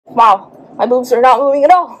Wow, my boobs are not moving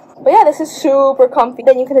at all. But yeah, this is super comfy.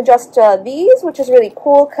 Then you can adjust these, which is really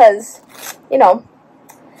cool because, you know,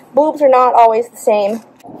 boobs are not always the same.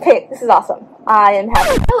 Okay, this is awesome. I am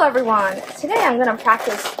happy. Hello everyone. Today I'm going to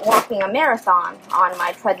practice walking a marathon on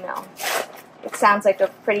my treadmill. It sounds like a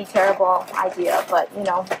pretty terrible idea, but you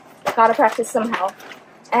know, gotta practice somehow.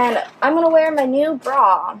 And I'm going to wear my new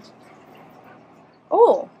bra.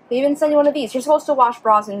 Oh, they even send you one of these. You're supposed to wash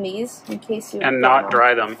bras in these in case you... And not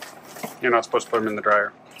dry them. You're not supposed to put them in the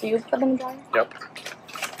dryer. Do you put them in the dryer?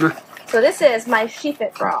 Yep. So this is my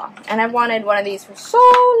SheFit bra, and I've wanted one of these for so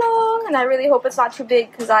long, and I really hope it's not too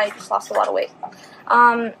big because I just lost a lot of weight.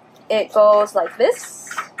 It goes like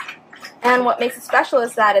this, and what makes it special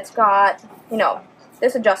is that it's got, you know,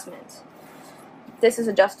 this adjustment. This is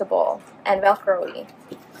adjustable and Velcro-y,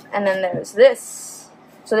 and then there's this.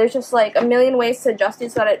 So there's just like a million ways to adjust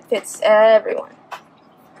it so that it fits everyone.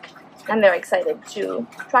 I'm very excited to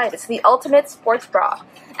try it. It's the ultimate sports bra.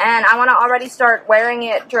 And I want to already start wearing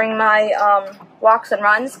it during my walks and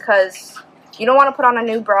runs because you don't want to put on a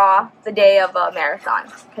new bra the day of a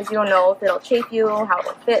marathon because you don't know if it'll chafe you, how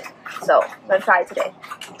it'll fit. So I'm going to try it today.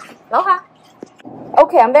 Aloha!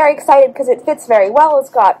 Okay, I'm very excited because it fits very well. It's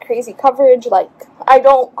got crazy coverage. Like, I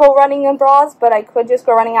don't go running in bras, but I could just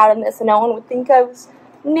go running out in this and no one would think I was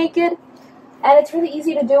naked. And it's really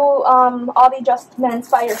easy to do all the adjustments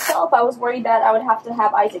by yourself. I was worried that I would have to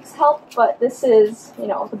have Isaac's help, but this is, you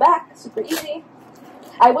know, the back, super easy.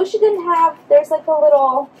 I wish it didn't have, there's like a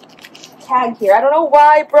little tag here. I don't know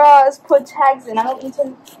why bras put tags in. I don't need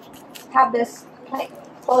to have this. Can I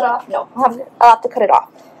pull it off? No, I'll have to cut it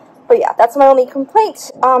off. But yeah, that's my only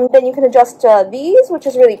complaint. Then you can adjust these, which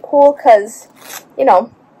is really cool because, you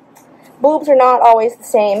know, boobs are not always the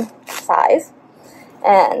same size.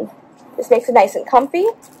 And this makes it nice and comfy.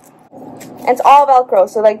 And it's all Velcro,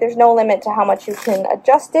 so like there's no limit to how much you can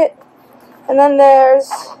adjust it. And then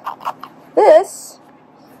there's this.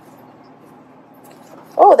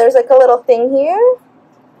 Oh, there's like a little thing here.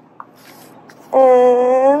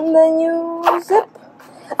 And then you zip.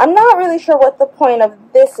 I'm not really sure what the point of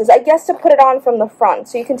this is. I guess to put it on from the front.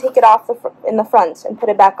 So you can take it off in the front and put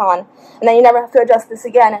it back on. And then you never have to adjust this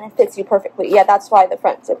again and it fits you perfectly. Yeah, that's why the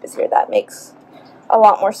front zip is here. That makes a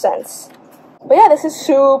lot more sense. But yeah, this is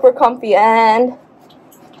super comfy and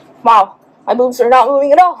wow, my boobs are not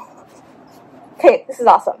moving at all. Okay, this is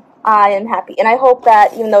awesome. I am happy. And I hope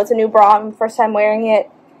that even though it's a new bra, I'm the first time wearing it,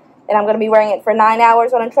 and I'm going to be wearing it for 9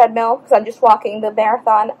 hours on a treadmill because I'm just walking the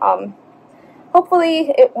marathon,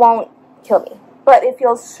 hopefully it won't kill me. But it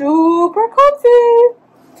feels super comfy.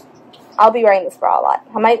 I'll be wearing this bra a lot.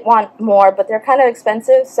 I might want more, but they're kind of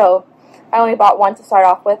expensive, so I only bought one to start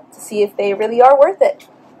off with to see if they really are worth it.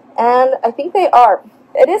 And I think they are.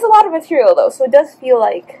 It is a lot of material though, so it does feel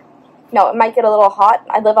like, you know, it might get a little hot.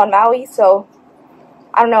 I live on Maui, so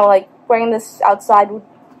I don't know, like wearing this outside would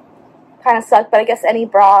kind of suck, but I guess any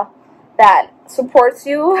bra that supports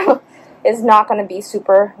you is not going to be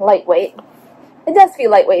super lightweight. It does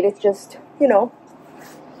feel lightweight, it's just, you know,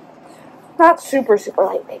 not super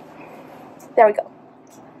lightweight. There we go.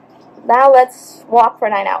 Now let's walk for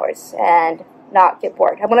 9 hours and not get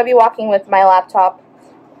bored. I'm going to be walking with my laptop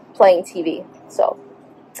playing TV. So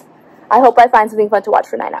I hope I find something fun to watch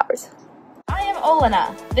for 9 hours. I am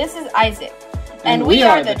Olena. This is Isaac. And we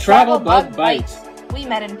are the TravelBugBite. We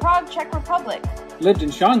met in Prague, Czech Republic. Lived in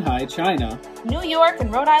Shanghai, China. New York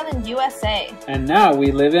and Rhode Island, USA. And now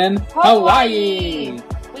we live in Hawaii.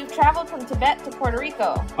 We've traveled from Tibet to Puerto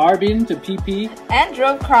Rico, Harbin to PP, and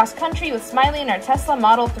drove cross country with Smiley in our Tesla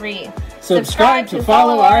Model 3. Subscribe to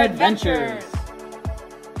follow our adventures.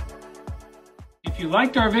 If you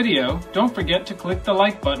liked our video, don't forget to click the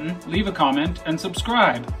like button, leave a comment, and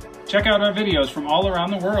subscribe. Check out our videos from all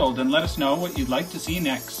around the world and let us know what you'd like to see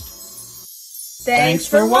next. Thanks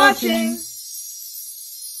for watching!